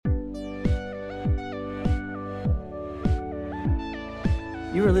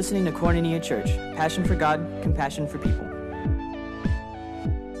You are listening to Koinonia Church, passion for God, compassion for people.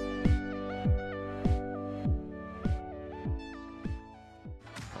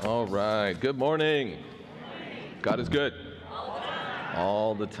 All right, good morning. God is good.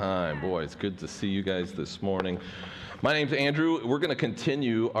 All the time. Boy, it's good to see you guys this morning. My name's Andrew. We're going to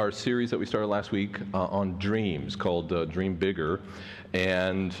continue our series that we started last week on dreams called Dream Bigger.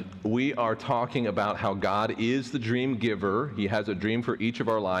 And we are talking about how God is the dream giver. He has a dream for each of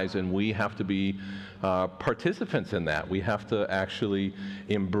our lives, and we have to be participants in that. We have to actually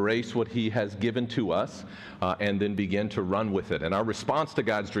embrace what He has given to us and then begin to run with it. And our response to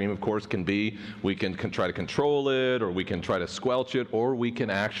God's dream, of course, can be we can try to control it, or we can try to squelch it, or we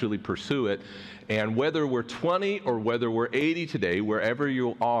can actually pursue it. And whether we're 20 or whether we're 80 today, wherever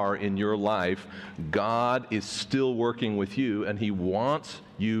you are in your life, God is still working with you, and He wants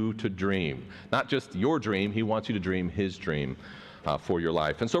you to dream. Not just your dream, He wants you to dream His dream for your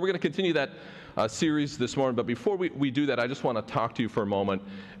life. And so we're going to continue that series this morning. But before we do that, I just want to talk to you for a moment,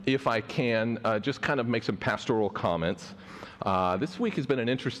 if I can, just kind of make some pastoral comments. This week has been an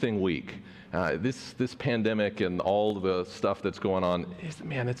interesting week. This pandemic and all the stuff that's going on,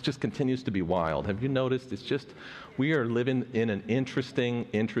 it just continues to be wild. Have you noticed? We are living in an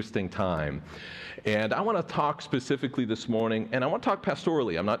interesting time. And I want to talk specifically this morning, and I want to talk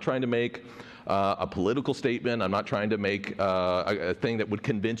pastorally. I'm not trying to make a political statement. I'm not trying to make a thing that would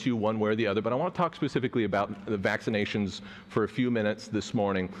convince you one way or the other, but I want to talk specifically about the vaccinations for a few minutes this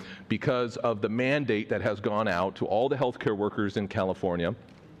morning because of the mandate that has gone out to all the healthcare workers in California.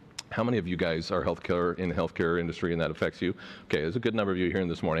 How many of you guys are in the healthcare industry and that affects you? Okay, there's a good number of you here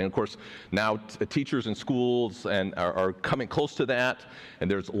this morning. And of course, now teachers in schools are coming close to that, and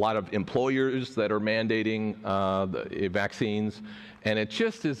there's a lot of employers that are mandating the vaccines, and it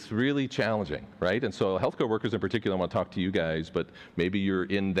just is really challenging, right? And so healthcare workers in particular, I want to talk to you guys, but maybe you're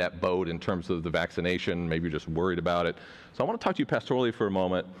in that boat in terms of the vaccination, maybe you're just worried about it. So I want to talk to you pastorally for a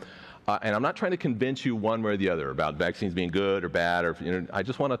moment. And I'm not trying to convince you one way or the other about vaccines being good or bad. I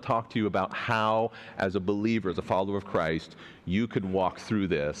just want to talk to you about how, as a believer, as a follower of Christ, you could walk through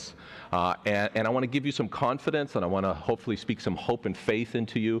this. And I want to give you some confidence, and I want to hopefully speak some hope and faith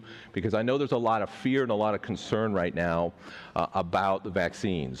into you, because I know there's a lot of fear and a lot of concern right now about the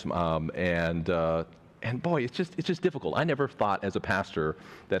vaccines. And boy, it's just difficult. I never thought as a pastor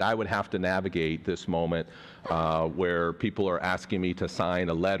that I would have to navigate this moment where people are asking me to sign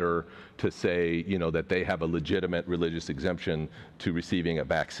a letter to say, that they have a legitimate religious exemption to receiving a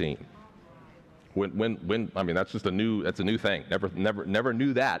vaccine. That's just a new thing. Never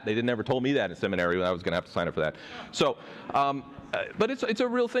knew that. They never told me that in seminary when I was going to have to sign up for that. So, but it's a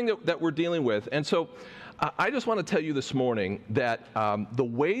real thing that we're dealing with. And so I just want to tell you this morning that the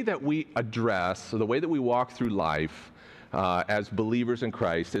way that we the way that we walk through life as believers in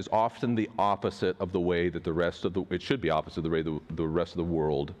Christ is often the opposite of the way that it should be opposite of the way the rest of the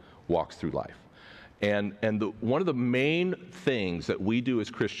world walks through life. And one of the main things that we do as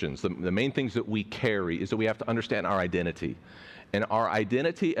Christians, the main things that we carry, is that we have to understand our identity. And our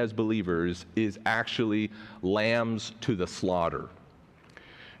identity as believers is actually lambs to the slaughter.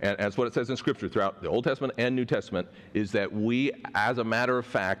 And that's what it says in Scripture throughout the Old Testament and New Testament, is that we, as a matter of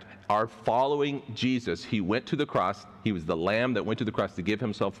fact, are following Jesus. He went to the cross. He was the lamb that went to the cross to give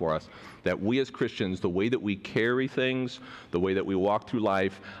himself for us. That we as Christians, the way that we carry things, the way that we walk through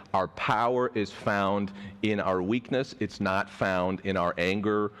life, our power is found in our weakness. It's not found in our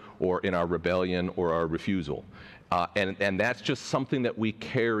anger or in our rebellion or our refusal. And that's just something that we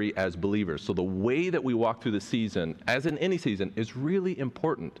carry as believers. So the way that we walk through the season, as in any season, is really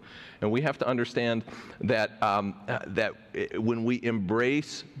important. And we have to understand that when we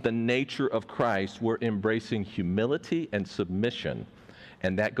embrace the nature of Christ, we're embracing humility and submission.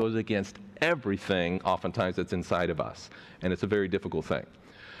 And that goes against everything, oftentimes, that's inside of us. And it's a very difficult thing.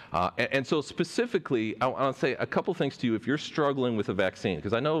 And so specifically, I want to say a couple things to you if you're struggling with a vaccine,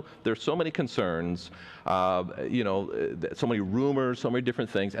 because I know there's so many concerns, so many rumors, so many different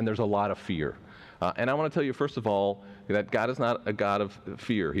things, and there's a lot of fear. And I want to tell you, first of all, that God is not a God of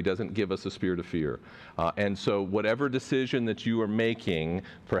fear. He doesn't give us a spirit of fear. And so whatever decision that you are making,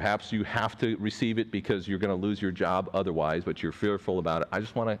 perhaps you have to receive it because you're going to lose your job otherwise, but you're fearful about it. I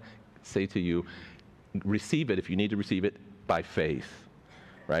just want to say to you, receive it if you need to receive it by faith.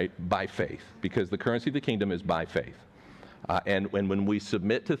 Right? By faith, because the currency of the kingdom is by faith. And when we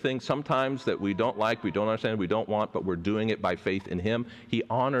submit to things sometimes that we don't like, we don't understand, we don't want, but we're doing it by faith in Him, He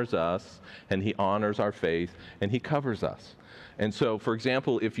honors us, and He honors our faith, and He covers us. And so, for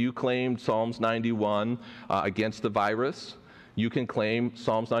example, if you claimed Psalms 91 against the virus, you can claim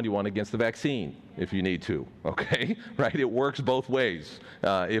Psalms 91 against the vaccine if you need to, okay? Right? It works both ways.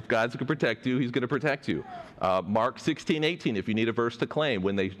 If God's going to protect you, he's going to protect you. Mark 16:18, if you need a verse to claim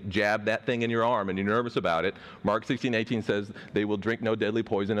when they jab that thing in your arm and you're nervous about it, Mark 16:18 says they will drink no deadly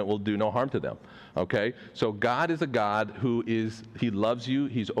poison, it will do no harm to them, okay? So God is a God he loves you,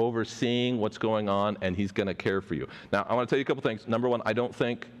 he's overseeing what's going on, and he's going to care for you. Now, I want to tell you a couple things. Number one, I don't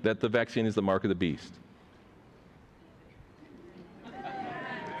think that the vaccine is the mark of the beast.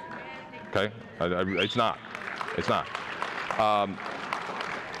 Okay? It's not. It's not.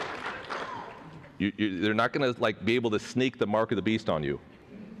 They're not going to be able to sneak the mark of the beast on you.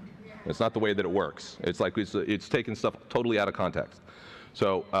 It's not the way that it works. It's like it's taking stuff totally out of context.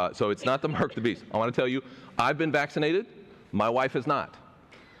 So it's not the mark of the beast. I want to tell you, I've been vaccinated. My wife has not.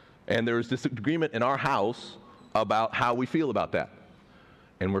 And there's disagreement in our house about how we feel about that.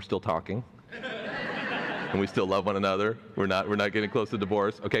 And we're still talking. And we still love one another. We're not getting close to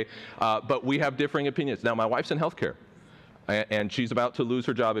divorce, okay? But we have differing opinions. Now, my wife's in healthcare, and she's about to lose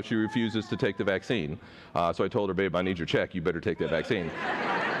her job if she refuses to take the vaccine. So I told her, babe, I need your check. You better take that vaccine.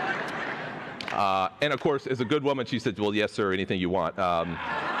 And of course, as a good woman, she said, well, yes, sir, anything you want.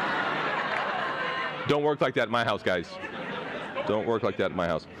 Don't work like that in my house, guys. Don't work like that in my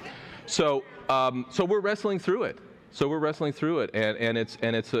house. So we're wrestling through it. And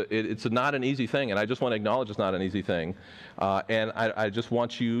it's not an easy thing, and I just want to acknowledge it's not an easy thing. And I just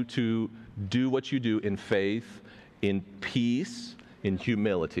want you to do what you do in faith, in peace, in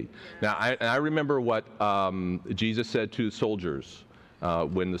humility. Now, I remember what Jesus said to soldiers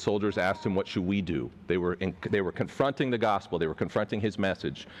when the soldiers asked him, what should we do? They were confronting the gospel. They were confronting his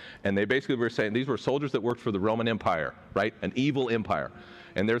message. And they basically were saying, these were soldiers that worked for the Roman Empire, right? An evil empire.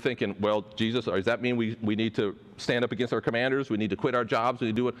 And they're thinking, well, Jesus, does that mean we need to stand up against our commanders? We need to quit our jobs? We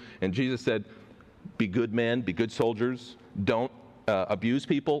need to do it? And Jesus said, be good men, be good soldiers. Don't abuse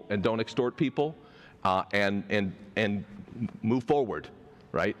people and don't extort people, and move forward,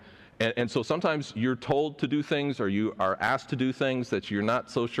 right? And so sometimes you're told to do things, or you are asked to do things that you're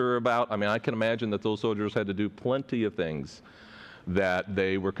not so sure about. I mean, I can imagine that those soldiers had to do plenty of things that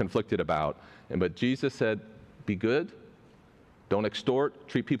they were conflicted about. But Jesus said, be good. Don't extort,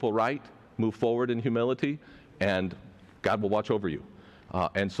 treat people right, move forward in humility, and God will watch over you.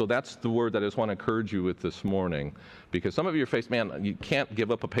 And so that's the word that I just want to encourage you with this morning, because some of you are faced, man, you can't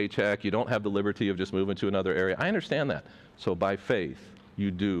give up a paycheck, you don't have the liberty of just moving to another area. I understand that. So by faith,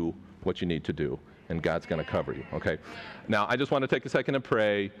 you do what you need to do, and God's going to cover you, okay? Now, I just want to take a second and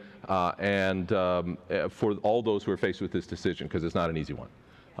pray for all those who are faced with this decision, because it's not an easy one.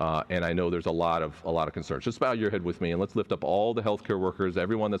 And I know there's a lot of concerns. Just bow your head with me, and let's lift up all the healthcare workers,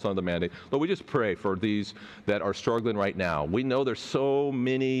 everyone that's on the mandate. Lord, we just pray for these that are struggling right now. We know there's so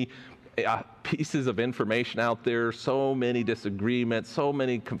many pieces of information out there, so many disagreements, so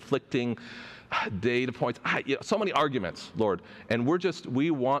many conflicting data points, so many arguments, Lord. And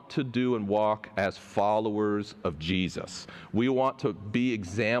we want to do and walk as followers of Jesus. We want to be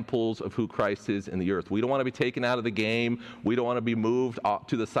examples of who Christ is in the earth. We don't want to be taken out of the game. We don't want to be moved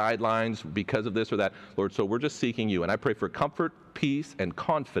to the sidelines because of this or that, Lord. So we're just seeking you. And I pray for comfort, peace, and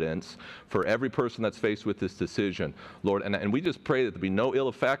confidence for every person that's faced with this decision, Lord. And we just pray that there be no ill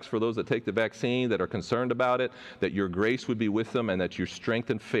effects for those that take the vaccine, that are concerned about it, that your grace would be with them, and that your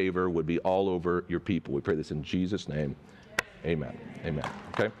strength and favor would be all over your people. We pray this in Jesus' name. Amen. Amen.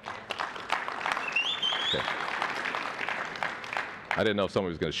 Okay? Okay. I didn't know if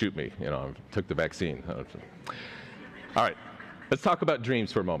somebody was going to shoot me. I took the vaccine. All right. Let's talk about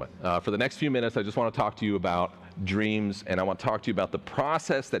dreams for a moment. For the next few minutes, I just want to talk to you about dreams, and I want to talk to you about the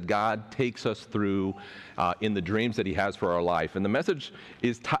process that God takes us through in the dreams that he has for our life. And the message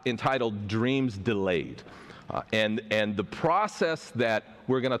is entitled Dreams Delayed. And the process that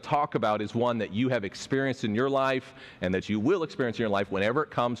we're going to talk about is one that you have experienced in your life and that you will experience in your life whenever it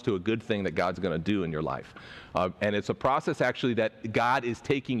comes to a good thing that God's going to do in your life. And it's a process actually that God is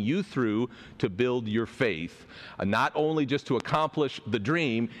taking you through to build your faith, not only just to accomplish the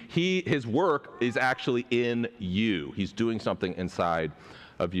dream. His work is actually in you. He's doing something inside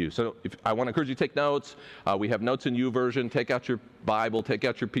of you. So I want to encourage you to take notes. We have notes in YouVersion. Take out your Bible, take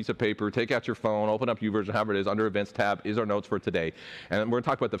out your piece of paper, take out your phone, open up YouVersion, however it is, under Events tab is our notes for today. And we're going to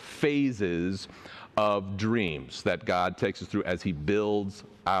talk about the phases of dreams that God takes us through as he builds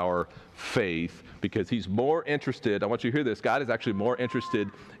our faith, because he's more interested, I want you to hear this, God is actually more interested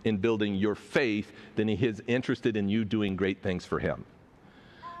in building your faith than he is interested in you doing great things for him.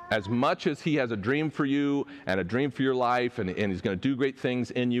 as much as he has a dream for you and a dream for your life, and he's going to do great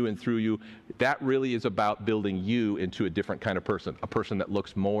things in you and through you, that really is about building you into a different kind of person, a person that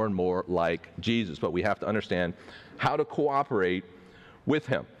looks more and more like Jesus. But we have to understand how to cooperate with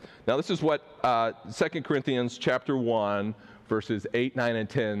him. Now, this is what 2 Corinthians chapter 1, verses 8, 9, and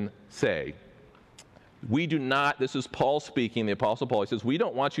 10 say. We do not, this is Paul speaking, the Apostle Paul, he says, we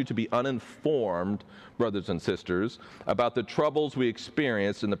don't want you to be uninformed, brothers and sisters, about the troubles we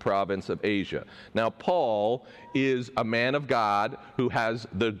experienced in the province of Asia. Now, Paul is a man of God who has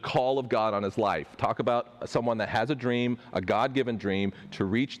the call of God on his life. Talk about someone that has a dream, a God-given dream, to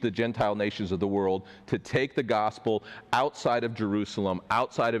reach the Gentile nations of the world, to take the gospel outside of Jerusalem,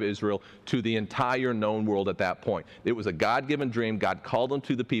 outside of Israel, to the entire known world at that point. It was a God-given dream. God called him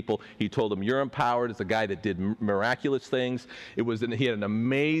to the people. He told them, you're empowered. It's a guy that did miraculous things. He had an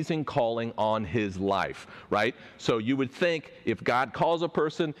amazing calling on his life, right? So you would think if God calls a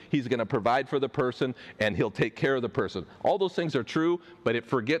person, he's going to provide for the person and he'll take care of the person. All those things are true, but it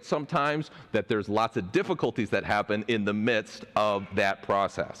forgets sometimes that there's lots of difficulties that happen in the midst of that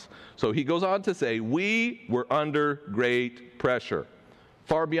process. So he goes on to say, we were under great pressure,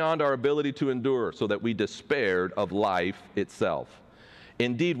 far beyond our ability to endure, so that we despaired of life itself.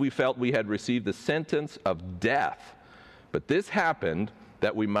 Indeed, we felt we had received the sentence of death, but this happened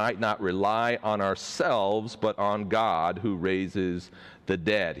that we might not rely on ourselves, but on God who raises the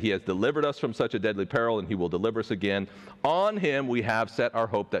dead. He has delivered us from such a deadly peril, and he will deliver us again. On him we have set our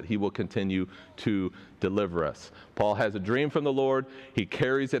hope that he will continue to deliver us. Paul has a dream from the Lord. He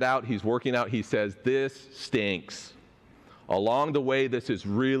carries it out. He's working out. He says, this stinks. Along the way, this is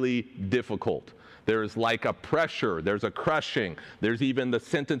really difficult. There's like a pressure, there's a crushing, there's even the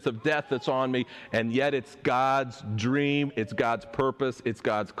sentence of death that's on me, and yet it's God's dream, it's God's purpose, it's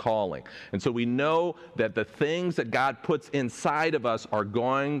God's calling. And so we know that the things that God puts inside of us are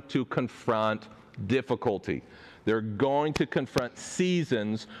going to confront difficulty. They're going to confront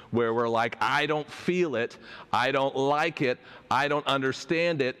seasons where we're like, I don't feel it, I don't like it, I don't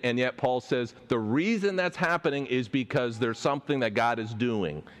understand it, and yet Paul says the reason that's happening is because there's something that God is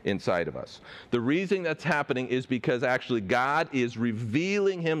doing inside of us. The reason that's happening is because actually God is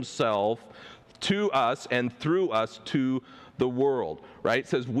revealing himself to us and through us to the world, right? It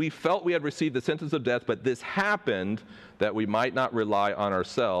says, we felt we had received the sentence of death, but this happened that we might not rely on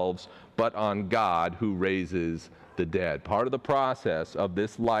ourselves, but on God who raises the dead. Part of the process of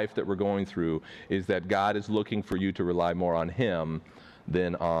this life that we're going through is that God is looking for you to rely more on him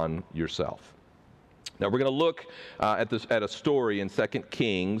than on yourself. Now we're going to look at a story in 2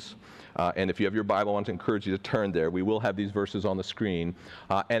 Kings. And if you have your Bible, I want to encourage you to turn there. We will have these verses on the screen.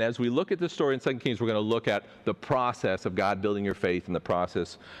 And as we look at this story in 2 Kings, we're going to look at the process of God building your faith and the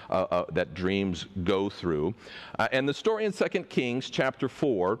process that dreams go through. And the story in 2 Kings chapter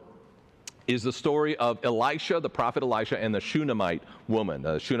 4 is the story of Elisha, the prophet Elisha, and the Shunammite woman.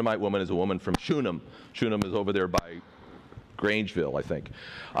 The Shunammite woman is a woman from Shunem. Shunem is over there by Grangeville, I think.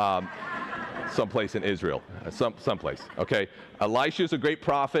 Someplace in Israel, someplace, okay? Elisha is a great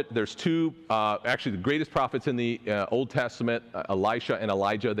prophet. There's two, actually the greatest prophets in the Old Testament, Elisha and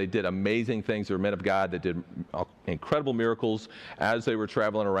Elijah. They did amazing things. They were men of God. They did incredible miracles as they were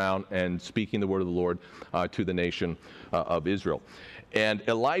traveling around and speaking the word of the Lord to the nation of Israel. And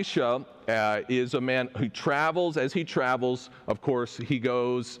Elisha is a man who travels. As he travels, of course, he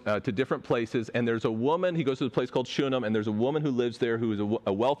goes to different places. And there's a woman, he goes to a place called Shunem, and there's a woman who lives there who is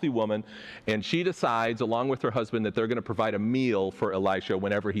a wealthy woman. And she decides, along with her husband, that they're going to provide a meal for Elisha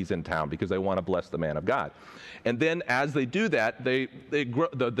whenever he's in town because they want to bless the man of God. And then as they do that, they grow,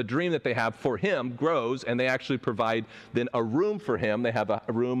 the dream that they have for him grows, and they actually provide then a room for him. They have a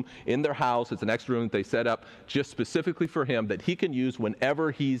room in their house. It's an extra room that they set up just specifically for him that he can use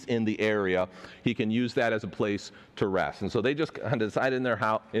whenever he's in the area. He can use that as a place to rest. And so they just kind of decide in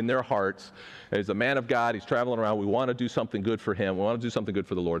their hearts, as a man of God, he's traveling around, we want to do something good for him. We want to do something good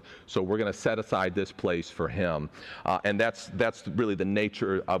for the Lord. So we're going to set aside this place for him. And that's really the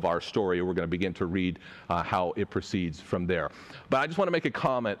nature of our story. We're going to begin to read how it proceeds from there. But I just want to make a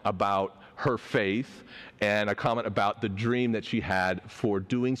comment about her faith and a comment about the dream that she had for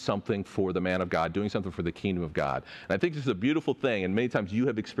doing something for the man of God, doing something for the kingdom of God. And I think this is a beautiful thing, and many times you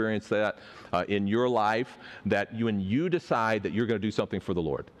have experienced that in your life, that when you decide that you're going to do something for the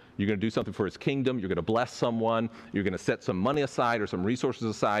Lord, You're going to do something for his kingdom. You're going to bless someone. You're going to set some money aside or some resources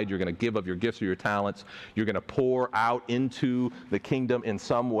aside. You're going to give of your gifts or your talents. You're going to pour out into the kingdom in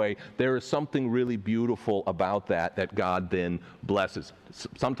some way. There is something really beautiful about that God then blesses.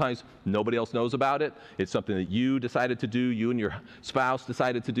 Sometimes nobody else knows about it. It's something that you decided to do. You and your spouse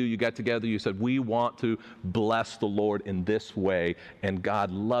decided to do. You got together. You said, we want to bless the Lord in this way. And God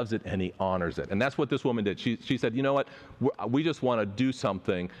loves it and he honors it. And that's what this woman did. She said, you know what? We just want to do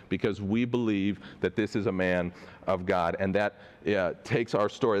something because we believe that this is a man of God. And that takes our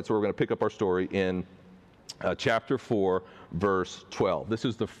story. That's where we're going to pick up our story in chapter 4, verse 12. This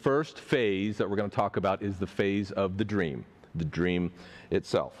is the first phase that we're going to talk about, is the phase of the dream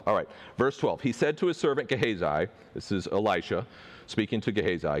itself. All right, verse 12. He said to his servant Gehazi, this is Elisha speaking to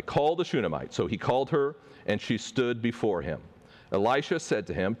Gehazi, call the Shunammite. So he called her, and she stood before him. Elisha said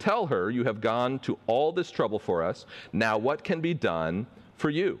to him, tell her, you have gone to all this trouble for us. Now what can be done for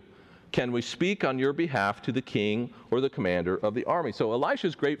you? Can we speak on your behalf to the king or the commander of the army? So Elisha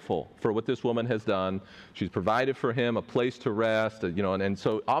is grateful for what this woman has done. She's provided for him a place to rest, and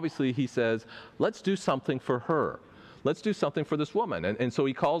so obviously he says, let's do something for her. Let's do something for this woman. And so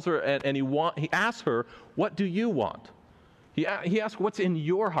he calls her and he asks her, what do you want? He asks, what's in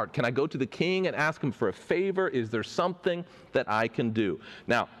your heart? Can I go to the king and ask him for a favor? Is there something that I can do?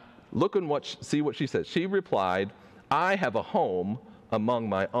 Now, look and see what she says. She replied, I have a home among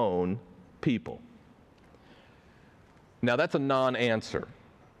my own people. Now, that's a non-answer.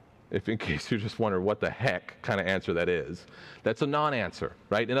 If in case you're just wondering what the heck kind of answer that is. That's a non-answer,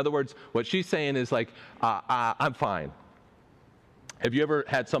 right? In other words, what she's saying is like, I'm fine. Have you ever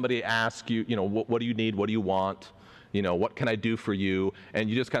had somebody ask you, what do you need? What do you want? What can I do for you? And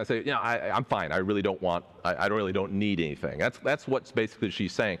you just kind of say, I'm fine. I really don't need anything. That's what's basically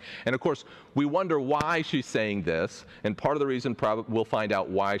she's saying. And of course, we wonder why she's saying this. And part of the reason we'll find out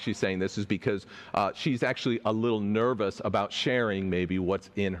why she's saying this is because she's actually a little nervous about sharing maybe what's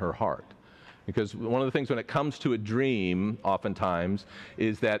in her heart. Because one of the things when it comes to a dream, oftentimes,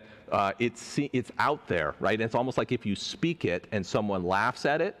 is that it's out there, right? And it's almost like if you speak it and someone laughs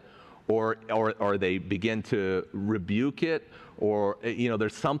at it, or they begin to rebuke it, or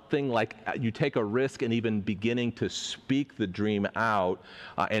there's something like you take a risk in even beginning to speak the dream out,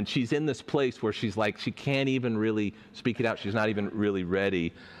 and she's in this place where she's like, she can't even really speak it out. She's not even really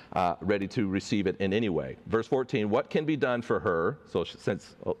ready to receive it in any way. Verse 14, what can be done for her? So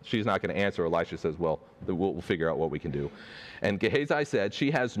since she's not going to answer, Elisha says, well, we'll figure out what we can do. And Gehazi said, she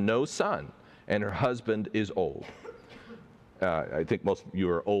has no son, and her husband is old. I think most of you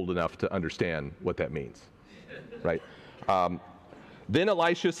are old enough to understand what that means, right? Then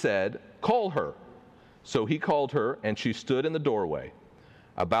Elisha said, call her. So he called her, and she stood in the doorway.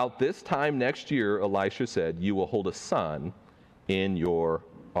 About this time next year, Elisha said, you will hold a son in your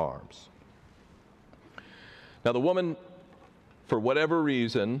arms. Now the woman, for whatever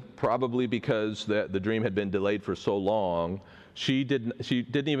reason, probably because the dream had been delayed for so long, she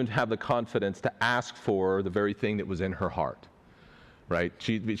didn't even have the confidence to ask for the very thing that was in her heart. Right?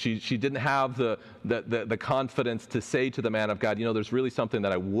 She didn't have the confidence to say to the man of God, there's really something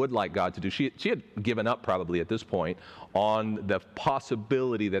that I would like God to do. She had given up probably at this point on the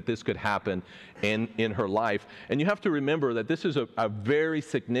possibility that this could happen in her life. And you have to remember that this is a very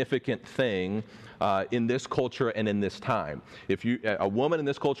significant thing in this culture and in this time. If a woman in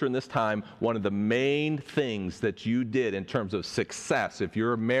this culture in this time, one of the main things that you did in terms of success, if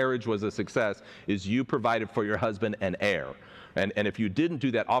your marriage was a success, is you provided for your husband an heir. And if you didn't do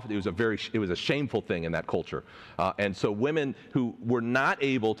that, often it was a shameful thing in that culture. And so women who were not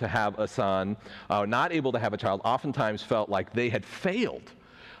able to have a son, not able to have a child, oftentimes felt like they had failed.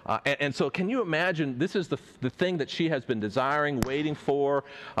 And so can you imagine, this is the thing that she has been desiring, waiting for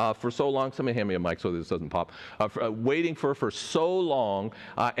so long. Somebody hand me a mic so this doesn't pop. Waiting for so long,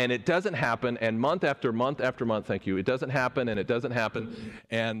 and it doesn't happen, and month after month after month, thank you, it doesn't happen, and it doesn't happen.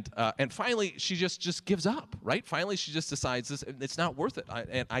 And finally, she just gives up, right? Finally, she just decides it's not worth it.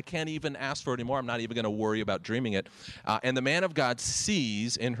 I can't even ask for it anymore. I'm not even going to worry about dreaming it. And the man of God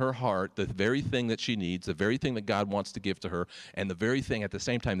sees in her heart the very thing that she needs, the very thing that God wants to give to her, and the very thing at the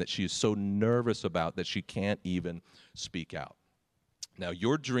same time that she is so nervous about that she can't even speak out. Now,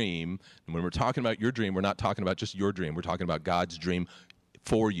 your dream, and when we're talking about your dream, we're not talking about just your dream. We're talking about God's dream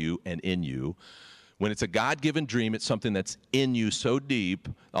for you and in you. When it's a God-given dream, it's something that's in you so deep,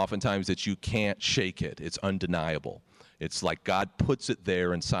 oftentimes, that you can't shake it. It's undeniable. It's like God puts it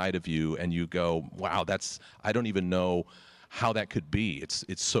there inside of you, and you go, wow, I don't even know how that could be. It's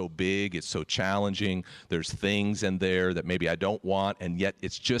so big, it's so challenging. There's things in there that maybe I don't want, and yet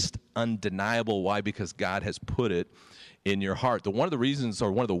it's just undeniable. Why? Because God has put it in your heart. One of the reasons,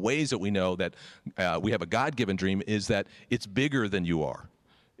 or one of the ways that we know that we have a God-given dream is that it's bigger than you are.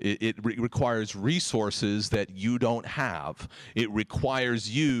 It requires resources that you don't have. It requires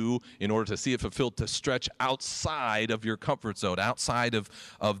you, in order to see it fulfilled, to stretch outside of your comfort zone, outside of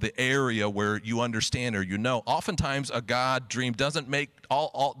the area where you understand or you know. Oftentimes, a God dream doesn't make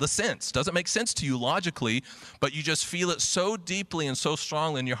all the sense, doesn't make sense to you logically, but you just feel it so deeply and so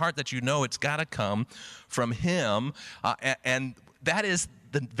strongly in your heart that you know it's got to come from Him. And that is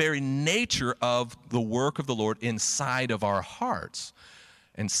the very nature of the work of the Lord inside of our hearts.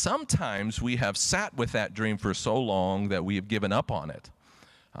 And sometimes we have sat with that dream for so long that we have given up on it.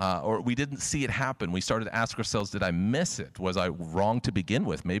 Or we didn't see it happen. We started to ask ourselves, did I miss it? Was I wrong to begin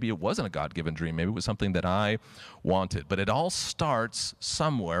with? Maybe it wasn't a God-given dream. Maybe it was something that I wanted. But it all starts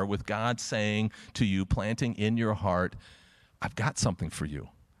somewhere with God saying to you, planting in your heart, I've got something for you.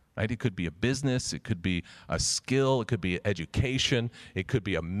 Right? It could be a business, it could be a skill, it could be education, it could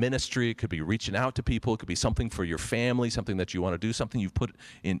be a ministry, it could be reaching out to people, it could be something for your family, something that you want to do, something He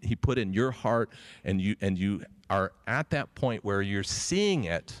put in your heart, and you are at that point where you're seeing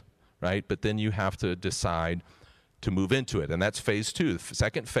it, right? But then you have to decide to move into it, and that's phase 2. The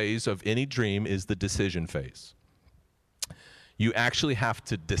second phase of any dream is the decision phase. You actually have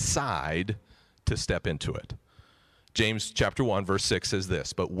to decide to step into it. James chapter 1, verse 6 says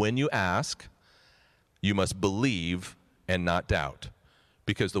this, "But when you ask, you must believe and not doubt,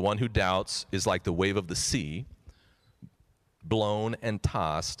 because the one who doubts is like the wave of the sea, blown and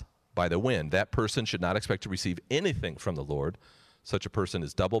tossed by the wind. That person should not expect to receive anything from the Lord. Such a person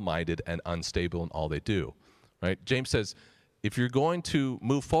is double-minded and unstable in all they do." Right? James says, if you're going to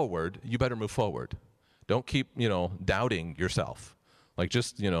move forward, you better move forward. Don't keep, doubting yourself. Like,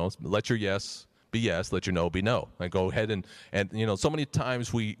 just, let your yes be yes, let your no be no. Like, go ahead and so many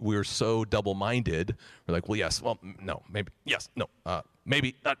times we're so double-minded. We're like, well, yes, well, no, maybe, yes, no,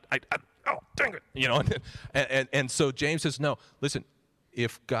 maybe, oh, dang it, and so James says, no, listen,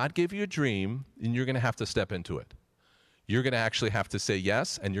 if God gave you a dream, then you're going to have to step into it. You're going to actually have to say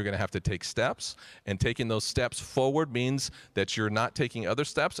yes, and you're going to have to take steps, and taking those steps forward means that you're not taking other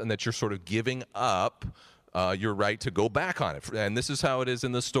steps and that you're sort of giving up your right to go back on it. And this is how it is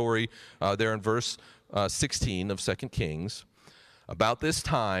in the story there in verse 16 of 2 Kings. About this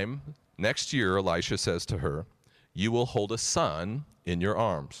time, next year, Elisha says to her, "You will hold a son in your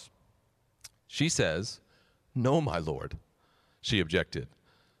arms." She says, "No, my Lord." She objected.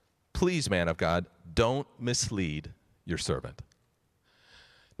 "Please, man of God, don't mislead your servant."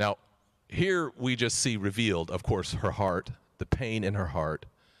 Now, here we just see revealed, of course, her heart, the pain in her heart,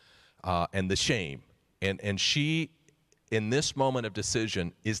 and the shame. And she, in this moment of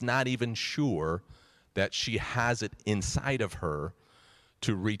decision, is not even sure that she has it inside of her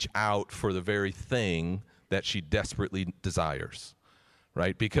to reach out for the very thing that she desperately desires,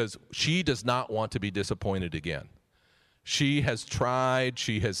 right? Because she does not want to be disappointed again. She has tried,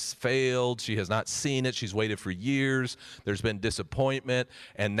 she has failed, she has not seen it, she's waited for years, there's been disappointment,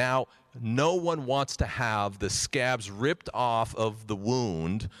 and now no one wants to have the scabs ripped off of the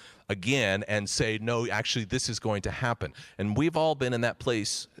wound again and say, no, actually, this is going to happen. And we've all been in that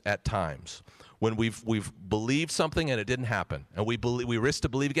place at times when we've believed something and it didn't happen, and we risked to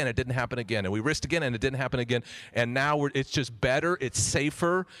believe again, it didn't happen again, and we risked again and it didn't happen again, and now it's just better, it's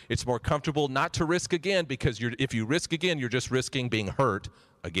safer, it's more comfortable not to risk again, because if you risk again, you're just risking being hurt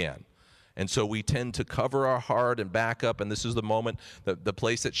again. And so we tend to cover our heart and back up, and this is the moment, the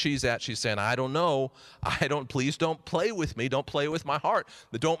place that she's at. She's saying, I don't know. Please don't play with me. Don't play with my heart.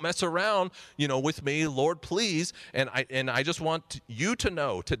 Don't mess around, with me, Lord, please. And I just want you to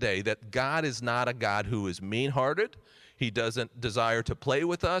know today that God is not a God who is mean-hearted. He doesn't desire to play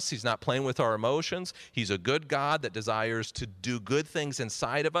with us. He's not playing with our emotions. He's a good God that desires to do good things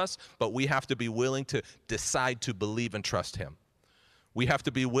inside of us, but we have to be willing to decide to believe and trust Him. We have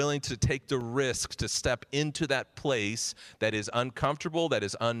to be willing to take the risk to step into that place that is uncomfortable, that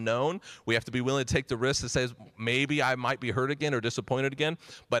is unknown. We have to be willing to take the risk that says, maybe I might be hurt again or disappointed again,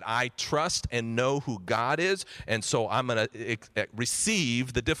 but I trust and know who God is, and so I'm going to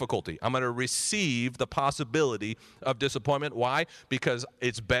receive the difficulty. I'm going to receive the possibility of disappointment. Why? Because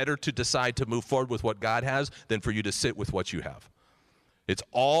it's better to decide to move forward with what God has than for you to sit with what you have. It's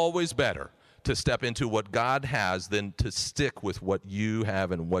always better to step into what God has than to stick with what you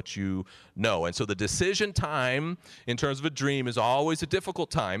have and what you know. And so the decision time in terms of a dream is always a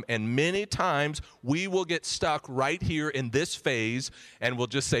difficult time, and many times we will get stuck right here in this phase, and we'll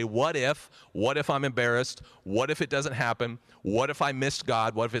just say, what if? What if I'm embarrassed? What if it doesn't happen? What if I missed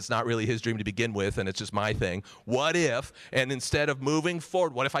God? What if it's not really his dream to begin with and it's just my thing? What if? And instead of moving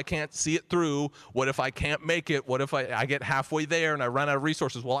forward, what if I can't see it through? What if I can't make it? What if I get halfway there and I run out of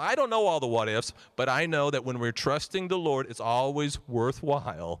resources? Well, I don't know all the what ifs, but I know that when we're trusting the Lord, it's always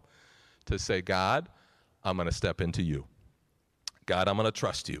worthwhile to say, God, I'm going to step into you. God, I'm going to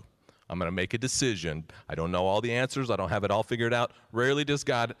trust you. I'm going to make a decision. I don't know all the answers. I don't have it all figured out. Rarely does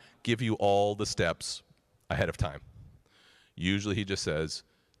God give you all the steps ahead of time. Usually he just says,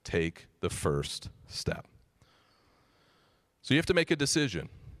 take the first step. So you have to make a decision.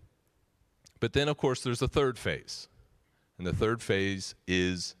 But then, of course, there's a third phase. And the third phase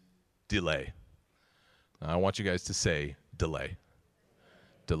is delay. Now, I want you guys to say delay.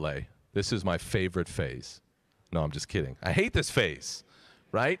 Delay. This is my favorite phase. No, I'm just kidding. I hate this phase,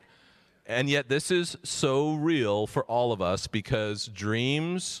 right? And yet this is so real for all of us because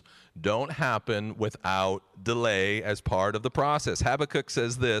dreams don't happen without delay as part of the process. Habakkuk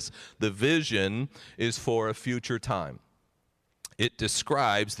says this, the vision is for a future time. It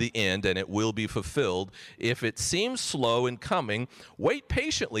describes the end, and it will be fulfilled. If it seems slow in coming, wait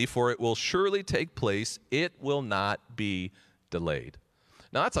patiently, for it will surely take place. It will not be delayed.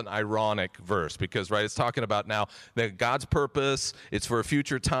 Now, that's an ironic verse because, right, it's talking about now that God's purpose, it's for a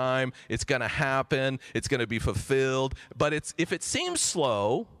future time, it's going to happen, it's going to be fulfilled. But if it seems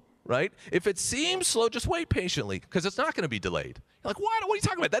slow, right, if it seems slow, just wait patiently because it's not going to be delayed. You're like, what? What are you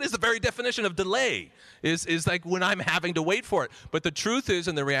talking about? That is the very definition of delay, is like when I'm having to wait for it. But the truth is,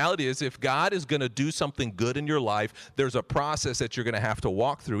 and the reality is, if God is going to do something good in your life, there's a process that you're going to have to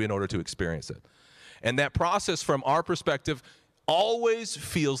walk through in order to experience it. And that process, from our perspective, always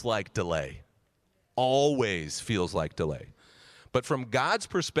feels like delay. Always feels like delay. But from God's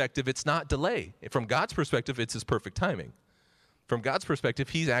perspective, it's not delay. From God's perspective, it's his perfect timing. From God's perspective,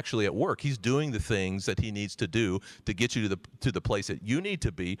 he's actually at work. He's doing the things that he needs to do to get you to the place that you need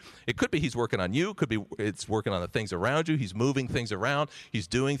to be. It could be he's working on you. It could be it's working on the things around you. He's moving things around. He's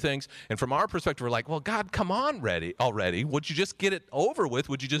doing things. And from our perspective, we're like, well, God, come on already. Would you just get it over with?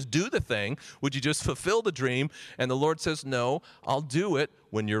 Would you just do the thing? Would you just fulfill the dream? And the Lord says, no, I'll do it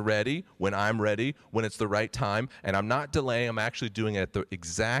when you're ready, when I'm ready, when it's the right time. And I'm not delaying. I'm actually doing it at the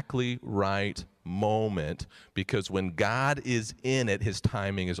exactly right moment, because when God is in it, his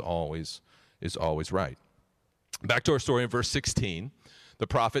timing is always right. Back to our story in verse 16, the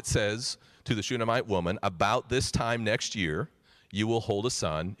prophet says to the Shunammite woman, about this time next year, you will hold a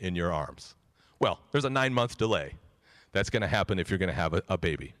son in your arms. Well, there's a 9-month delay. That's going to happen if you're going to have a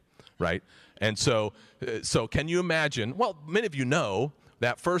baby, right? And so can you imagine, well, many of you know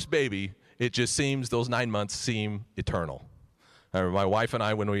that first baby, it just seems, those 9 months seem eternal. My wife and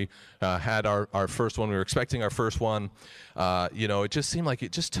I, when we had our first one, we were expecting our first one, it just seemed like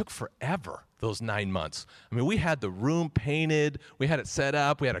it just took forever, those 9 months. I mean, we had the room painted, we had it set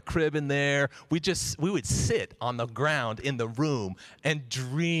up, we had a crib in there. We would sit on the ground in the room and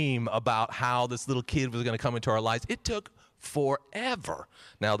dream about how this little kid was going to come into our lives. It took forever.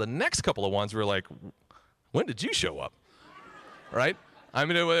 Now, the next couple of ones, we were like, when did you show up? Right? I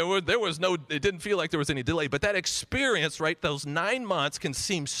mean, it didn't feel like there was any delay, but that experience, right, those 9 months can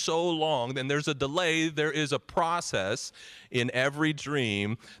seem so long. Then there's a delay. There is a process in every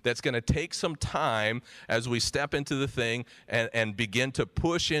dream that's going to take some time as we step into the thing and begin to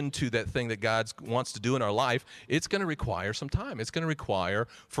push into that thing that God wants to do in our life. It's going to require some time. It's going to require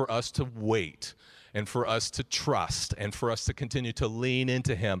for us to wait, and for us to trust, and for us to continue to lean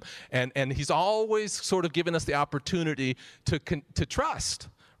into him. And he's always sort of given us the opportunity to trust,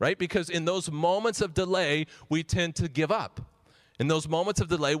 right? Because in those moments of delay, we tend to give up. In those moments of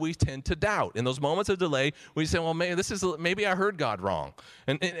delay, we tend to doubt. In those moments of delay, we say, well, maybe I heard God wrong.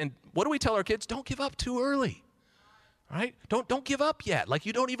 And what do we tell our kids? Don't give up too early, right? Don't give up yet. Like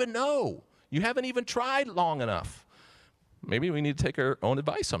you don't even know. You haven't even tried long enough. Maybe we need to take our own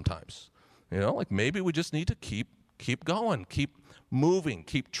advice sometimes. Like maybe we just need to keep going, keep moving,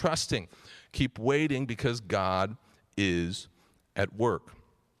 keep trusting, keep waiting, because God is at work.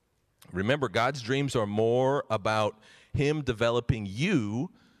 Remember, God's dreams are more about him developing you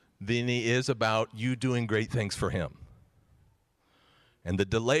than he is about you doing great things for him. And the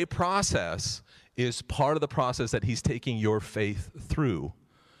delay process is part of the process that he's taking your faith through.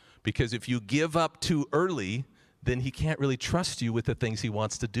 Because if you give up too early, then he can't really trust you with the things he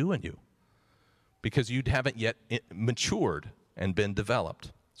wants to do in you, because you haven't yet matured and been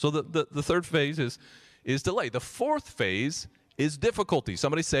developed. So the third phase is delay. The fourth phase is difficulty.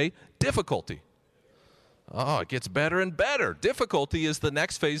 Somebody say difficulty. Oh, it gets better and better. Difficulty is the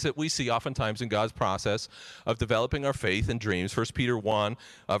next phase that we see oftentimes in God's process of developing our faith and dreams. 1 Peter 1,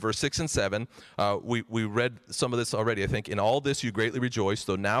 verse 6 and 7. We read some of this already, I think. In all this you greatly rejoice,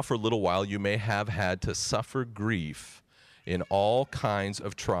 though now for a little while you may have had to suffer grief in all kinds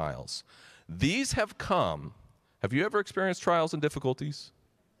of trials. These have come. Have you ever experienced trials and difficulties?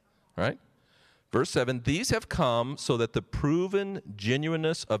 Right? Verse 7, these have come so that the proven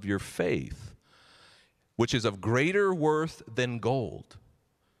genuineness of your faith, which is of greater worth than gold.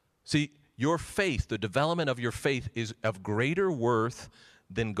 See, your faith, the development of your faith is of greater worth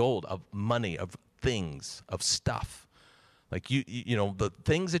than gold, of money, of things, of stuff. Like you know, the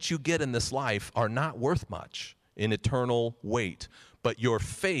things that you get in this life are not worth much in eternal weight. But your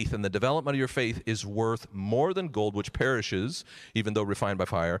faith and the development of your faith is worth more than gold, which perishes, even though refined by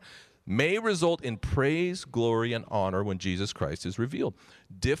fire, may result in praise, glory, and honor when Jesus Christ is revealed.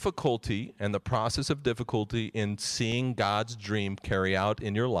 Difficulty and the process of difficulty in seeing God's dream carry out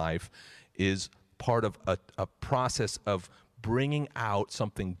in your life is part of a process of bringing out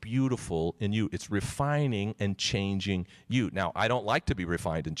something beautiful in you. It's refining and changing you. Now, I don't like to be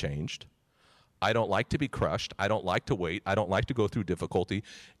refined and changed. I don't like to be crushed. I don't like to wait. I don't like to go through difficulty.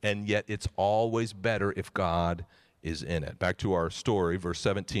 And yet it's always better if God is in it. Back to our story, verse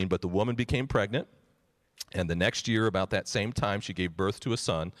 17. But the woman became pregnant, and the next year, about that same time, she gave birth to a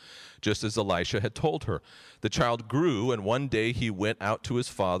son, just as Elisha had told her. The child grew, and one day he went out to his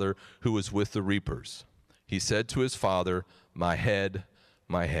father, who was with the reapers. He said to his father, my head,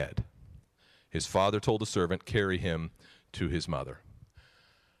 my head. His father told the servant, carry him to his mother.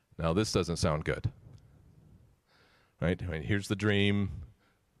 Now, this doesn't sound good, right? I mean, here's the dream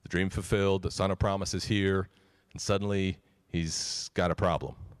fulfilled, the son of promise is here, and suddenly he's got a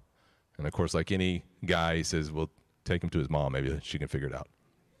problem. And, of course, like any guy, he says, well, take him to his mom. Maybe she can figure it out.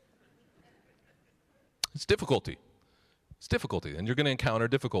 It's difficulty. It's difficulty, and you're going to encounter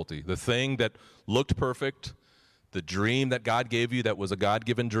difficulty. The thing that looked perfect, the dream that God gave you that was a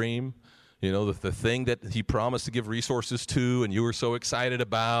God-given dream, you know, the thing that he promised to give resources to and you were so excited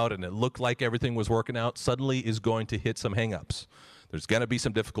about and it looked like everything was working out, suddenly is going to hit some hang-ups. There's going to be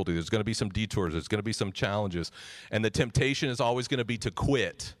some difficulty. There's going to be some detours. There's going to be some challenges. And the temptation is always going to be to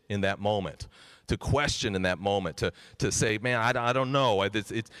quit in that moment, to question in that moment, to say, man, I don't know.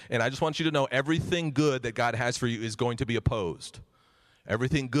 And I just want you to know everything good that God has for you is going to be opposed.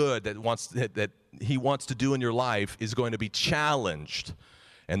 Everything good that he wants to do in your life is going to be challenged.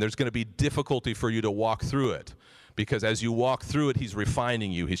 And there's going to be difficulty for you to walk through it. Because as you walk through it, he's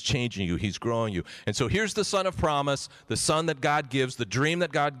refining you, he's changing you, he's growing you. And so here's the son of promise, the son that God gives, the dream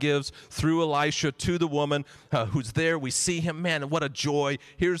that God gives through Elisha to the woman who's there. We see him, man, what a joy.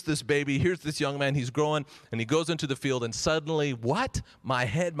 Here's this baby, here's this young man, he's growing, and he goes into the field, and suddenly, what? My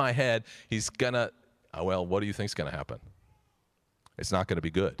head, he's going to, well, what do you think's going to happen? It's not going to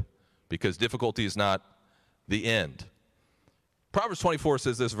be good, because difficulty is not the end. Proverbs 24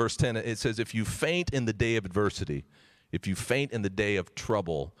 says this, verse 10, it says, if you faint in the day of adversity, if you faint in the day of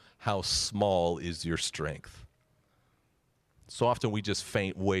trouble, how small is your strength? So often we just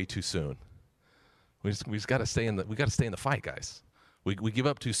faint way too soon. We just got to stay in the fight, guys. We give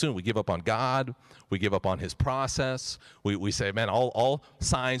up too soon. We give up on God. We give up on his process. We say, man, all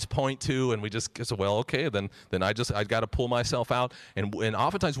signs point to, and we just say, well, okay, then I got to pull myself out. And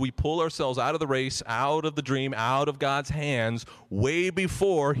oftentimes we pull ourselves out of the race, out of the dream, out of God's hands way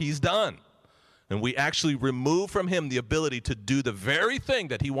before he's done. And we actually remove from him the ability to do the very thing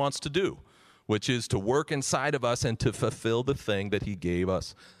that he wants to do, which is to work inside of us and to fulfill the thing that he gave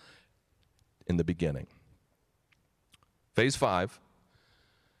us in the beginning. Phase 5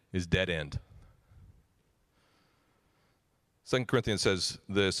 is dead end. 2 Corinthians says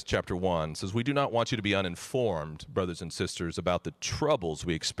this, chapter 1, says, we do not want you to be uninformed, brothers and sisters, about the troubles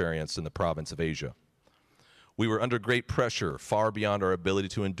we experienced in the province of Asia. We were under great pressure, far beyond our ability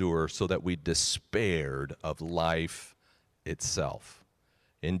to endure, so that we despaired of life itself.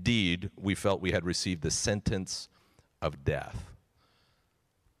 Indeed, we felt we had received the sentence of death.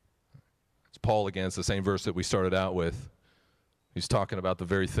 It's Paul again, it's the same verse that we started out with. He's talking about the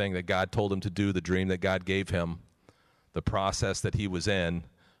very thing that God told him to do, the dream that God gave him, the process that he was in.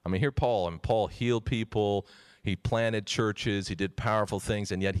 I mean, here Paul healed people, he planted churches, he did powerful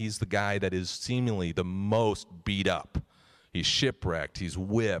things, and yet he's the guy that is seemingly the most beat up. He's shipwrecked, he's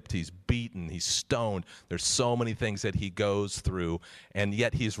whipped, he's beaten, he's stoned. There's so many things that he goes through, and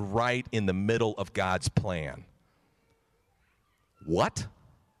yet he's right in the middle of God's plan. What?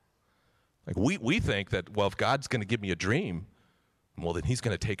 Like we think that, well, if God's going to give me a dream, Well, then he's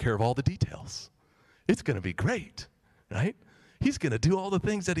going to take care of all the details. It's going to be great, right? He's going to do all the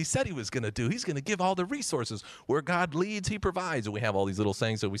things that he said he was going to do. He's going to give all the resources. Where God leads, he provides. And we have all these little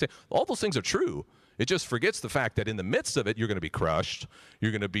sayings that we say. All those things are true. It just forgets the fact that in the midst of it, you're going to be crushed.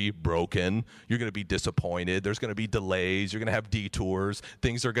 You're going to be broken. You're going to be disappointed. There's going to be delays. You're going to have detours.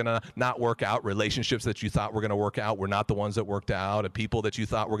 Things are going to not work out. Relationships that you thought were going to work out were not the ones that worked out. And people that you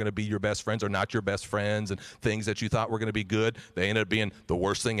thought were going to be your best friends are not your best friends. And things that you thought were going to be good, they ended up being the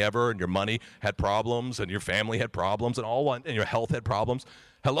worst thing ever. And your money had problems. And your family had problems. And your health had problems.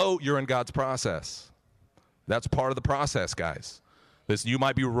 Hello, you're in God's process. That's part of the process, guys. You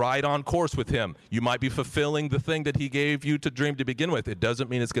might be right on course with him. You might be fulfilling the thing that he gave you to dream to begin with. It doesn't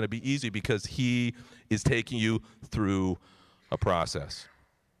mean it's going to be easy because he is taking you through a process.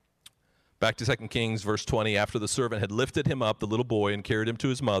 Back to 2 Kings, verse 20. After the servant had lifted him up, the little boy, and carried him to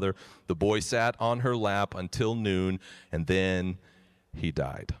his mother, the boy sat on her lap until noon, and then he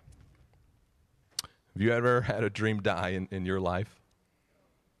died. Have you ever had a dream die in your life?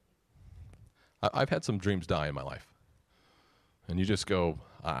 I've had some dreams die in my life. And you just go,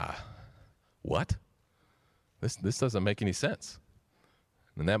 what? This doesn't make any sense.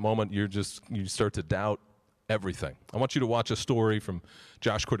 And in that moment, you start to doubt everything. I want you to watch a story from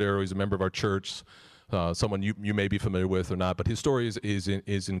Josh Cordero. He's a member of our church, someone you may be familiar with or not, but his story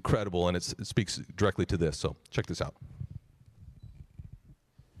is incredible, and it speaks directly to this. So check this out.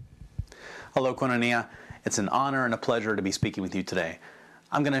 Hello, Koinonia. It's an honor and a pleasure to be speaking with you today.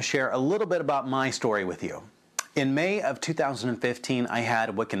 I'm going to share a little bit about my story with you. In May of 2015, I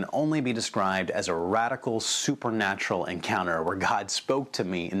had what can only be described as a radical supernatural encounter where God spoke to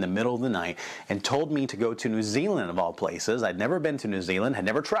me in the middle of the night and told me to go to New Zealand, of all places. I'd never been to New Zealand, had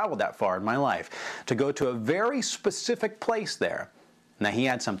never traveled that far in my life, to go to a very specific place there. Now, he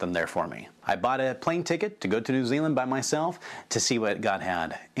had something there for me. I bought a plane ticket to go to New Zealand by myself to see what God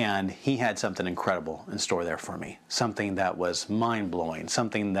had, and he had something incredible in store there for me, something that was mind-blowing,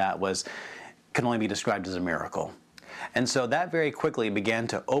 something that can only be described as a miracle. And so that very quickly began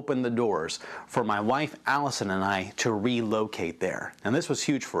to open the doors for my wife, Allison, and I to relocate there. And this was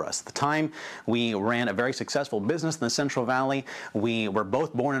huge for us. At the time, we ran a very successful business in the Central Valley. We were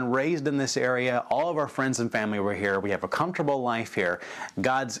both born and raised in this area. All of our friends and family were here. We have a comfortable life here.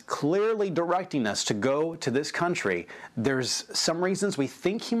 God's clearly directing us to go to this country. There's some reasons we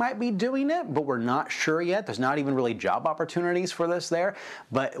think he might be doing it, but we're not sure yet. There's not even really job opportunities for this there.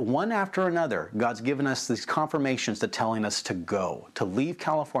 But one after another, God's given us these confirmations to telling us to go, to leave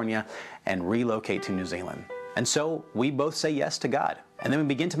California and relocate to New Zealand. And so we both say yes to God. And then we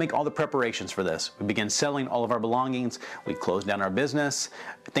begin to make all the preparations for this. We begin selling all of our belongings. We close down our business.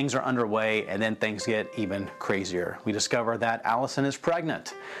 Things are underway, and then things get even crazier. We discover that Allison is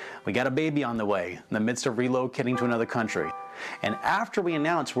pregnant. We got a baby on the way in the midst of relocating to another country. And after we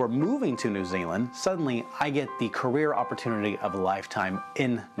announce we're moving to New Zealand, suddenly I get the career opportunity of a lifetime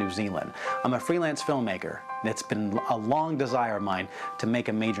in New Zealand. I'm a freelance filmmaker, and it's been a long desire of mine to make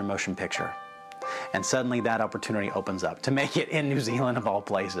a major motion picture. And suddenly that opportunity opens up to make it in New Zealand of all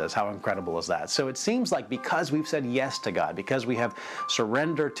places. How incredible is that? So it seems like because we've said yes to God, because we have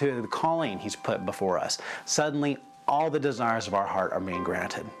surrendered to the calling he's put before us, suddenly all the desires of our heart are being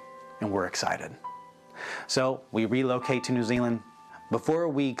granted, and we're excited. So we relocate to New Zealand. Before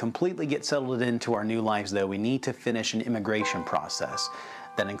we completely get settled into our new lives, though, we need to finish an immigration process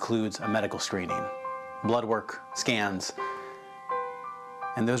that includes a medical screening, blood work, scans,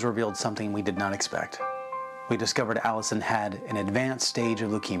 and those revealed something we did not expect. We discovered Allison had an advanced stage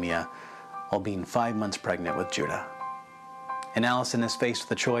of leukemia while being 5 months pregnant with Judah. And Allison is faced with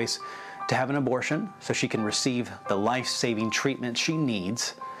the choice to have an abortion so she can receive the life-saving treatment she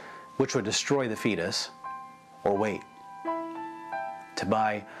needs, which would destroy the fetus, or wait, to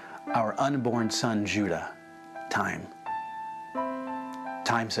buy our unborn son Judah time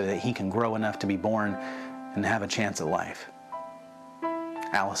so that he can grow enough to be born and have a chance at life.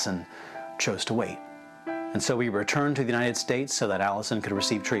 Allison chose to wait. And so we returned to the United States so that Allison could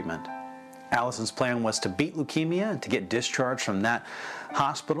receive treatment. Allison's plan was to beat leukemia and to get discharged from that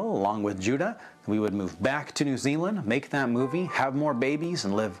hospital along with Judah. We would move back to New Zealand, make that movie, have more babies,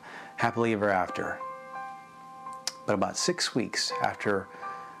 and live happily ever after. But about 6 weeks after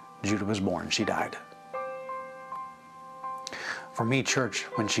Judah was born, she died. For me, church,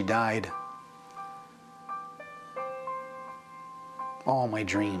 when she died, all my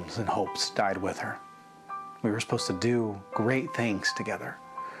dreams and hopes died with her. We were supposed to do great things together,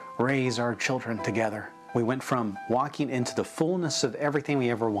 raise our children together. We went from walking into the fullness of everything we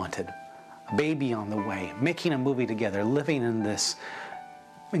ever wanted, a baby on the way, making a movie together, living in this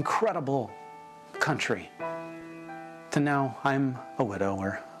incredible country, to now I'm a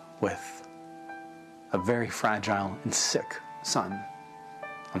widower with a very fragile and sick son.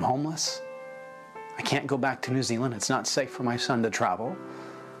 I'm homeless. I can't go back to New Zealand. It's not safe for my son to travel.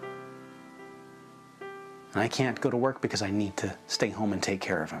 And I can't go to work because I need to stay home and take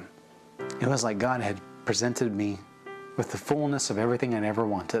care of him. It was like God had presented me with the fullness of everything I ever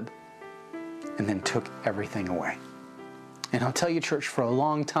wanted and then took everything away. And I'll tell you, church, for a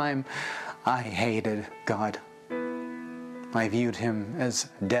long time, I hated God. I viewed him as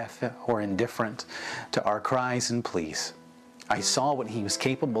deaf or indifferent to our cries and pleas. I saw what he was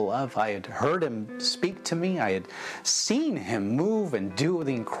capable of. I had heard him speak to me. I had seen him move and do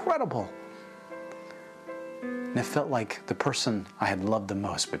the incredible. And it felt like the person I had loved the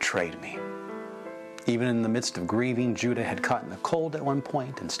most betrayed me. Even in the midst of grieving, Judah had caught a cold at one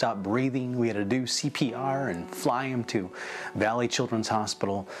point and stopped breathing. We had to do CPR and fly him to Valley Children's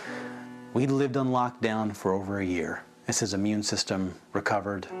Hospital. We'd lived on lockdown for over a year as his immune system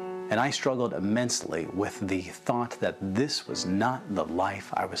recovered. And I struggled immensely with the thought that this was not the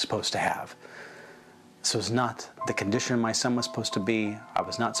life I was supposed to have. This was not the condition my son was supposed to be. I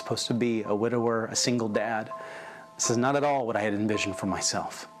was not supposed to be a widower, a single dad. This is not at all what I had envisioned for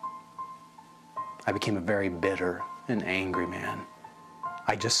myself. I became a very bitter and angry man.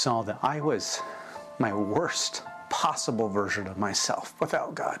 I just saw that I was my worst possible version of myself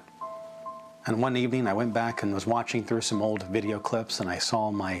without God. And one evening I went back and was watching through some old video clips, and I saw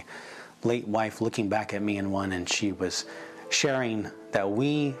my late wife looking back at me in one, and she was sharing that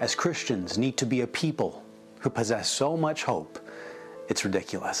we as Christians need to be a people who possess so much hope, it's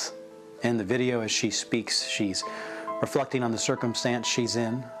ridiculous. In the video, as she speaks, she's reflecting on the circumstance she's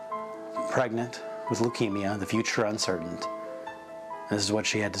in, pregnant with leukemia, the future uncertain. This is what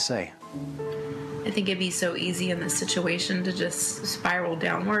she had to say. I think it'd be so easy in this situation to just spiral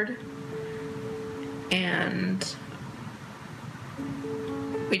downward. And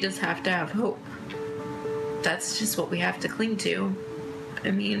we just have to have hope. That's just what we have to cling to.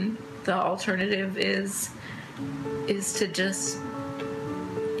 I mean, the alternative is to just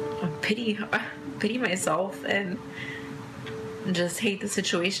pity myself and just hate the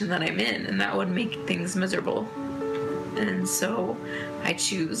situation that I'm in, and that would make things miserable. And so I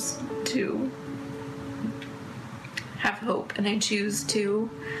choose to have hope, and I choose to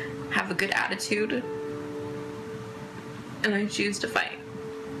have a good attitude, and I choose to fight.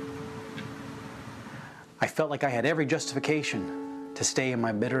 I felt like I had every justification to stay in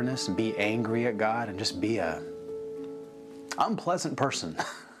my bitterness and be angry at God and just be a unpleasant person.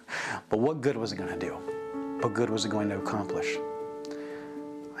 But what good was it going to do? What good was it going to accomplish?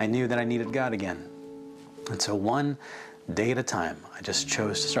 I knew that I needed God again. And so one day at a time, I just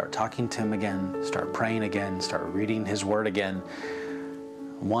chose to start talking to him again, start praying again, start reading his word again.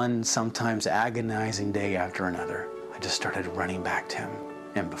 One sometimes agonizing day after another, I just started running back to him.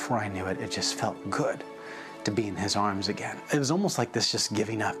 And before I knew it, it just felt good to be in his arms again. It was almost like this just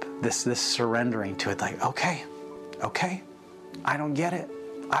giving up, this surrendering to it, like, okay, I don't get it.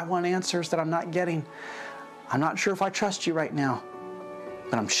 I want answers that I'm not getting. I'm not sure if I trust you right now,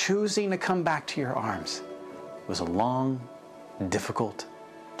 but I'm choosing to come back to your arms. It was a long, difficult,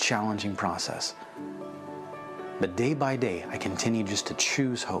 challenging process. But day by day, I continued just to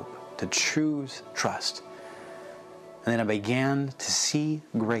choose hope, to choose trust. And then I began to see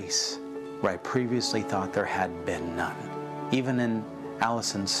grace where I previously thought there had been none. Even in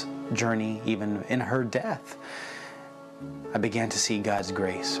Allison's journey, even in her death, I began to see God's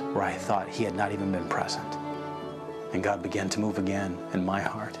grace where I thought he had not even been present. And God began to move again in my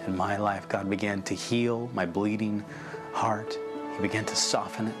heart, in my life. God began to heal my bleeding heart. He began to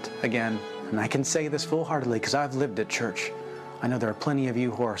soften it again. And I can say this full-heartedly because I've lived at church. I know there are plenty of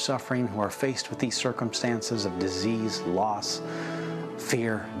you who are suffering, who are faced with these circumstances of disease, loss,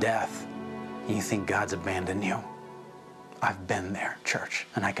 fear, death. And you think God's abandoned you. I've been there, church,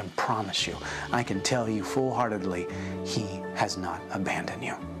 and I can promise you, I can tell you full-heartedly, he has not abandoned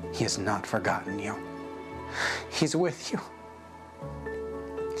you. He has not forgotten you. He's with you.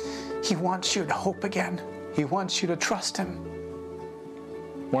 He wants you to hope again. He wants you to trust him.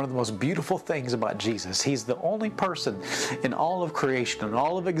 One of the most beautiful things about Jesus, he's the only person in all of creation and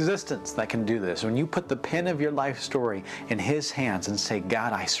all of existence that can do this. When you put the pen of your life story in his hands and say,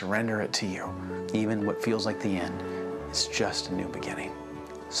 God, I surrender it to you, even what feels like the end, it's just a new beginning.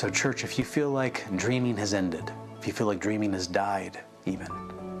 So church, if you feel like dreaming has ended, if you feel like dreaming has died even,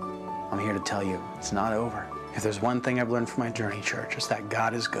 I'm here to tell you it's not over. If there's one thing I've learned from my journey, church, it's that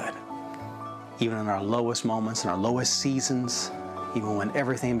God is good. Even in our lowest moments, in our lowest seasons, even when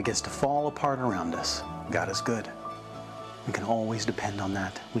everything begins to fall apart around us, God is good. We can always depend on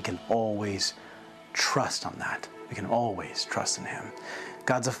that. We can always trust on that. we can always trust in him.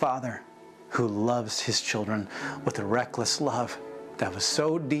 God's a Father who loves his children with a reckless love that was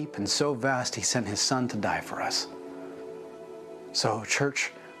so deep and so vast, he sent his Son to die for us. So,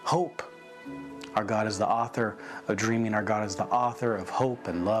 church, hope. Our God is the author of dreaming. Our God is the author of hope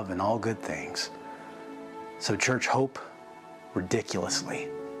and love and all good things. So, church, hope ridiculously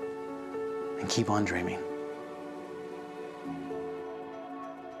and keep on dreaming.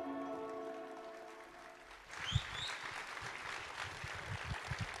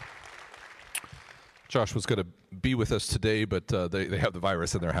 Josh was going to be with us today, but they have the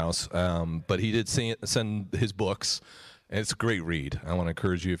virus in their house. But he did send his books, and it's a great read. I want to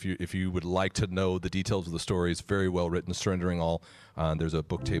encourage you, if you would like to know the details of the story, it's very well written, Surrendering All. There's a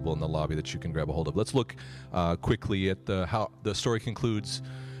book table in the lobby that you can grab a hold of. Let's look quickly at how the story concludes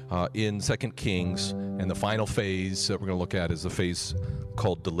in 2 Kings, and the final phase that we're going to look at is the phase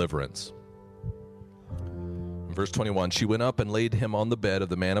called deliverance. In verse 21, she went up and laid him on the bed of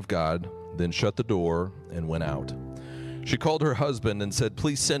the man of God, then shut the door and went out. She called her husband and said,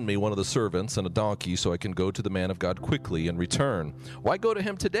 "Please send me one of the servants and a donkey so I can go to the man of God quickly and return." "Why go to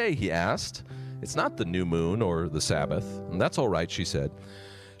him today?" he asked. "It's not the new moon or the Sabbath." "And that's all right," she said.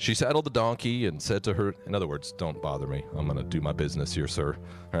 She saddled the donkey and said to her, in other words, "Don't bother me. I'm going to do my business here, sir."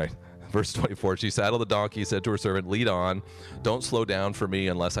 All right. Verse 24, she saddled the donkey, said to her servant, "Lead on. Don't slow down for me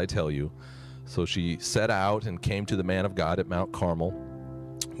unless I tell you." So she set out and came to the man of God at Mount Carmel.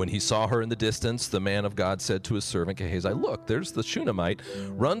 When he saw her in the distance, the man of God said to his servant Gehazi, "Look, there's the Shunammite.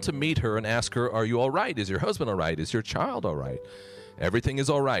 Run to meet her and ask her, 'Are you all right? Is your husband all right? Is your child all right?' 'Everything is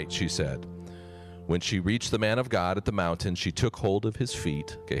all right,' she said. When she reached the man of God at the mountain, she took hold of his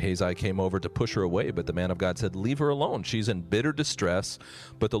feet. Gehazi came over to push her away, but the man of God said, 'Leave her alone. She's in bitter distress,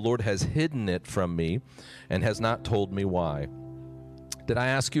 but the Lord has hidden it from me and has not told me why.' 'Did I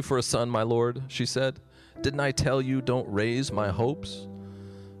ask you for a son, my lord?' she said. 'Didn't I tell you, don't raise my hopes?'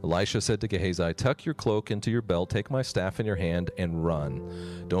 Elisha said to Gehazi, 'Tuck your cloak into your belt, take my staff in your hand, and run.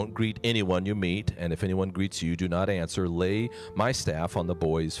 Don't greet anyone you meet, and if anyone greets you, do not answer. Lay my staff on the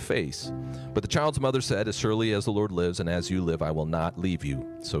boy's face.' But the child's mother said, 'As surely as the Lord lives and as you live, I will not leave you.'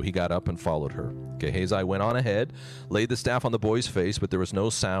 So he got up and followed her. Gehazi went on ahead, laid the staff on the boy's face, but there was no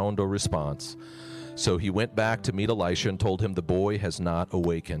sound or response. So he went back to meet Elisha and told him, 'The boy has not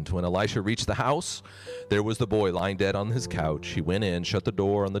awakened.' When Elisha reached the house, there was the boy lying dead on his couch. He went in, shut the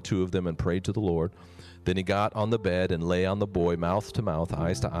door on the two of them, and prayed to the Lord. Then he got on the bed and lay on the boy, mouth to mouth,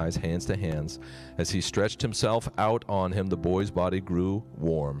 eyes to eyes, hands to hands. As he stretched himself out on him, the boy's body grew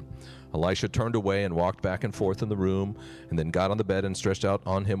warm. Elisha turned away and walked back and forth in the room, and then got on the bed and stretched out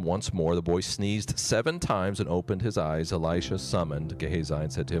on him once more. The boy sneezed 7 times and opened his eyes. Elisha summoned Gehazi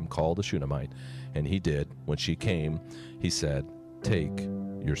and said to him, 'Call the Shunammite.' And he did. When she came, he said, 'Take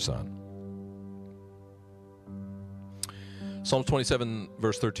your son.'" Psalm 27,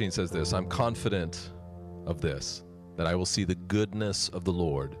 verse 13 says this, "I'm confident of this, that I will see the goodness of the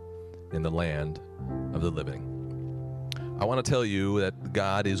Lord in the land of the living." I want to tell you that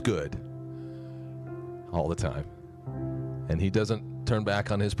God is good all the time. And he doesn't turn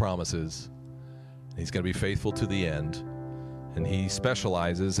back on his promises. He's going to be faithful to the end. And he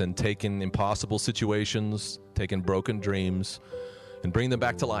specializes in taking impossible situations, taking broken dreams, and bring them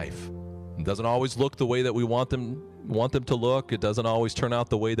back to life. It doesn't always look the way that we want them to look. It doesn't always turn out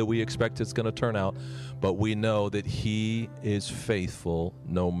the way that we expect it's going to turn out. But we know that he is faithful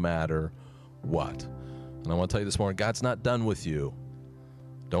no matter what. And I want to tell you this morning, God's not done with you.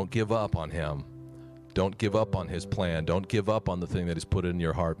 Don't give up on him. Don't give up on his plan. Don't give up on the thing that he's put in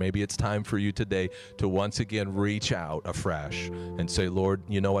your heart. Maybe it's time for you today to once again reach out afresh and say, "Lord,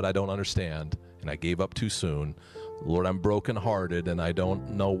 you know what? I don't understand, and I gave up too soon. Lord, I'm brokenhearted, and I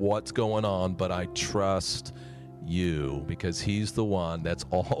don't know what's going on, but I trust you," because he's the one that's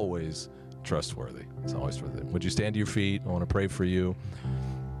always trustworthy. It's always trustworthy. Would you stand to your feet? I want to pray for you.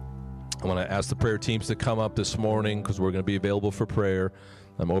 I want to ask the prayer teams to come up this morning because we're going to be available for prayer.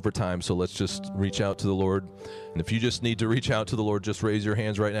 I'm over time, so let's just reach out to the Lord. And if you just need to reach out to the Lord, just raise your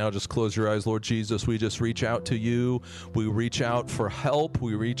hands right now. Just close your eyes. Lord Jesus, we just reach out to you. We reach out for help.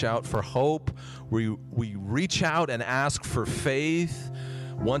 We reach out for hope. We reach out and ask for faith.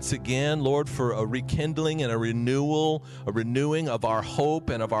 Once again, Lord, for a rekindling and a renewing of our hope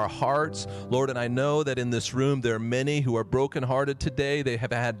and of our hearts. Lord, and I know that in this room there are many who are brokenhearted today. They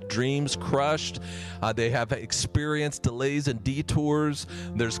have had dreams crushed. They have experienced delays and detours.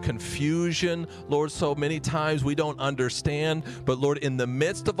 There's confusion. Lord, so many times we don't understand. But Lord, in the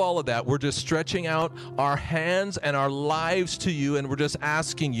midst of all of that, we're just stretching out our hands and our lives to you, and we're just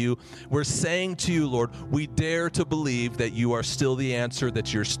asking you, we're saying to you, Lord, we dare to believe that you are still the answer, that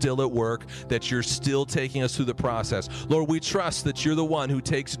that you're still at work, that you're still taking us through the process. Lord, we trust that you're the one who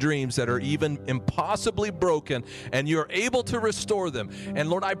takes dreams that are even impossibly broken, and you're able to restore them. And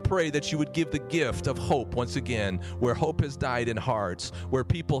Lord, I pray that you would give the gift of hope once again, where hope has died in hearts, where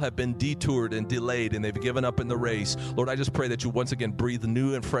people have been detoured and delayed and they've given up in the race. Lord, I just pray that you once again breathe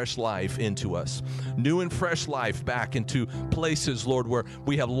new and fresh life into us. New and fresh life back into places, Lord, where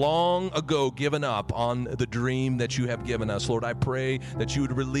we have long ago given up on the dream that you have given us. Lord, I pray that you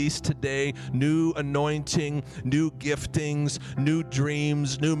would release today new anointing, new giftings, new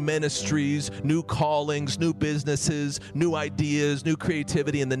dreams, new ministries, new callings, new businesses, new ideas, new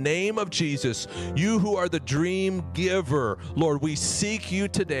creativity. In the name of Jesus, you who are the dream giver, Lord, we seek you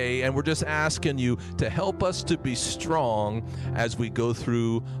today, and we're just asking you to help us to be strong as we go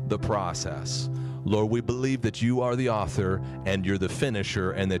through the process. Lord, we believe that you are the author and you're the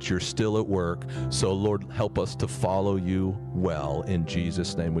finisher and that you're still at work. So, Lord, help us to follow you well. In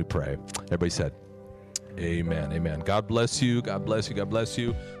Jesus' name we pray. Everybody said, amen, amen. God bless you. God bless you. God bless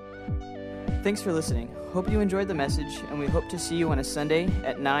you. Thanks for listening. Hope you enjoyed the message, and we hope to see you on a Sunday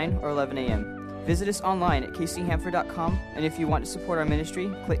at 9 or 11 a.m. Visit us online at kchamford.com, and if you want to support our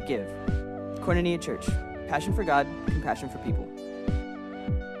ministry, click Give. Koinonia Church. Passion for God, compassion for people.